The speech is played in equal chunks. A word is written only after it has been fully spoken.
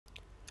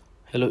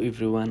Hello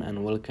everyone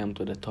and welcome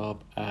to the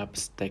Top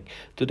Apps Tech.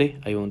 Today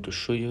I want to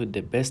show you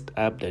the best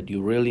app that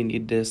you really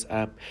need. This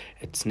app,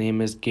 its name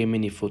is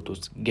Gemini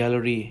Photos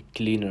Gallery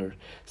Cleaner.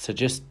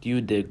 Suggest you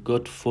the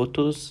good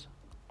photos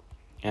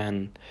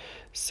and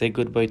say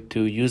goodbye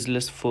to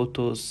useless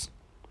photos,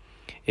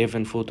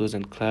 even photos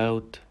in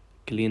cloud,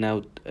 clean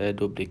out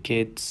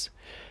duplicates,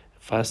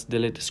 fast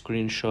delete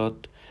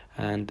screenshot,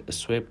 and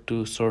swipe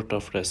to sort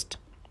of rest.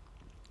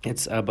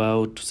 It's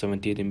about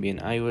 78 MB in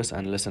iOS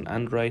and less on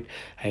Android.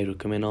 I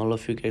recommend all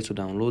of you guys to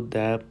download the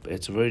app.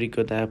 It's a very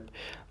good app.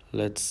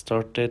 Let's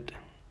start it.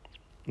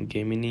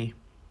 Gemini.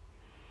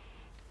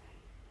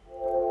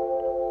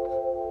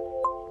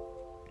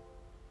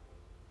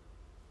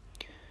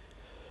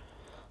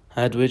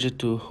 Add widget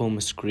to home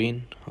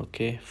screen.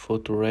 Okay,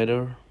 photo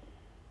reader.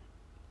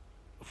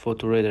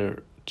 Photo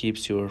reader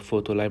keeps your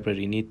photo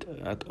library neat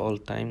at all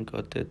time.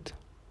 Got it.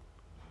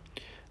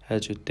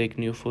 As you take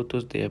new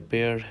photos, they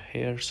appear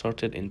here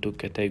sorted into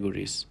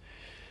categories.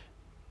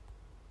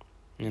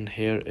 And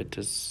here it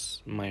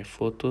is my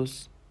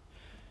photos.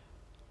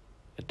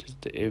 It is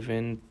the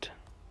event.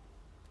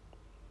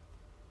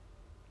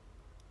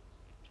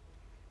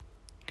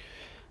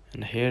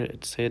 And here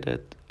it say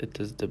that it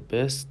is the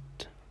best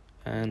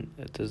and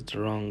it is the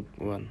wrong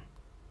one.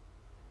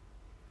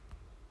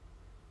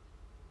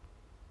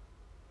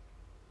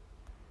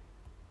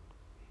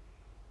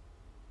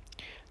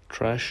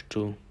 Trash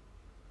too.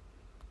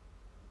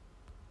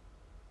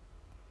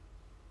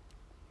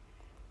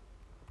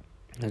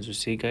 As you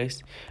see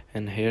guys,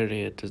 and here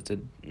it is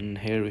and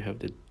here we have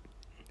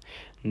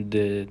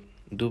the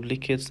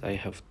duplicates. I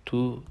have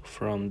two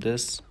from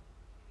this,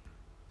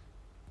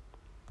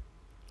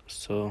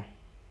 so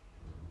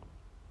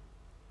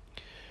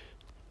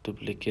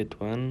duplicate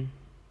one.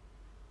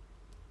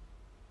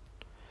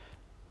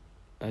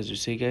 As you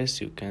see guys,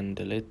 you can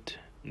delete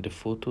the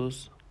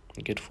photos,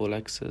 get full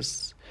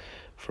access.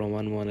 From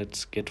 1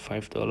 month get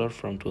 $5,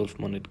 from 12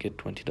 month get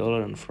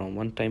 $20, and from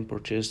one time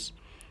purchase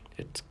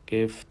it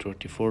gave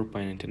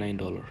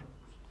 $34.99.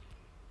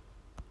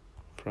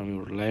 From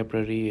your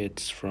library,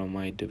 it's from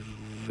my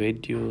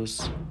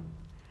videos,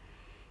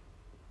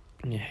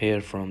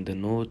 here from the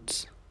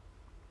notes,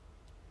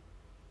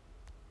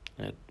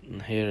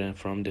 and here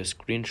from the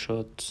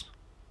screenshots.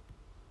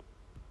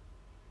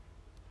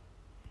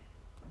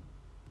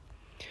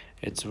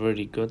 It's a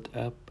very good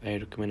app. I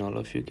recommend all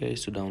of you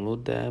guys to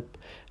download the app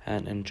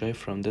and enjoy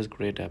from this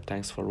great app.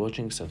 Thanks for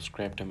watching.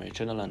 Subscribe to my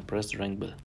channel and press the ring bell.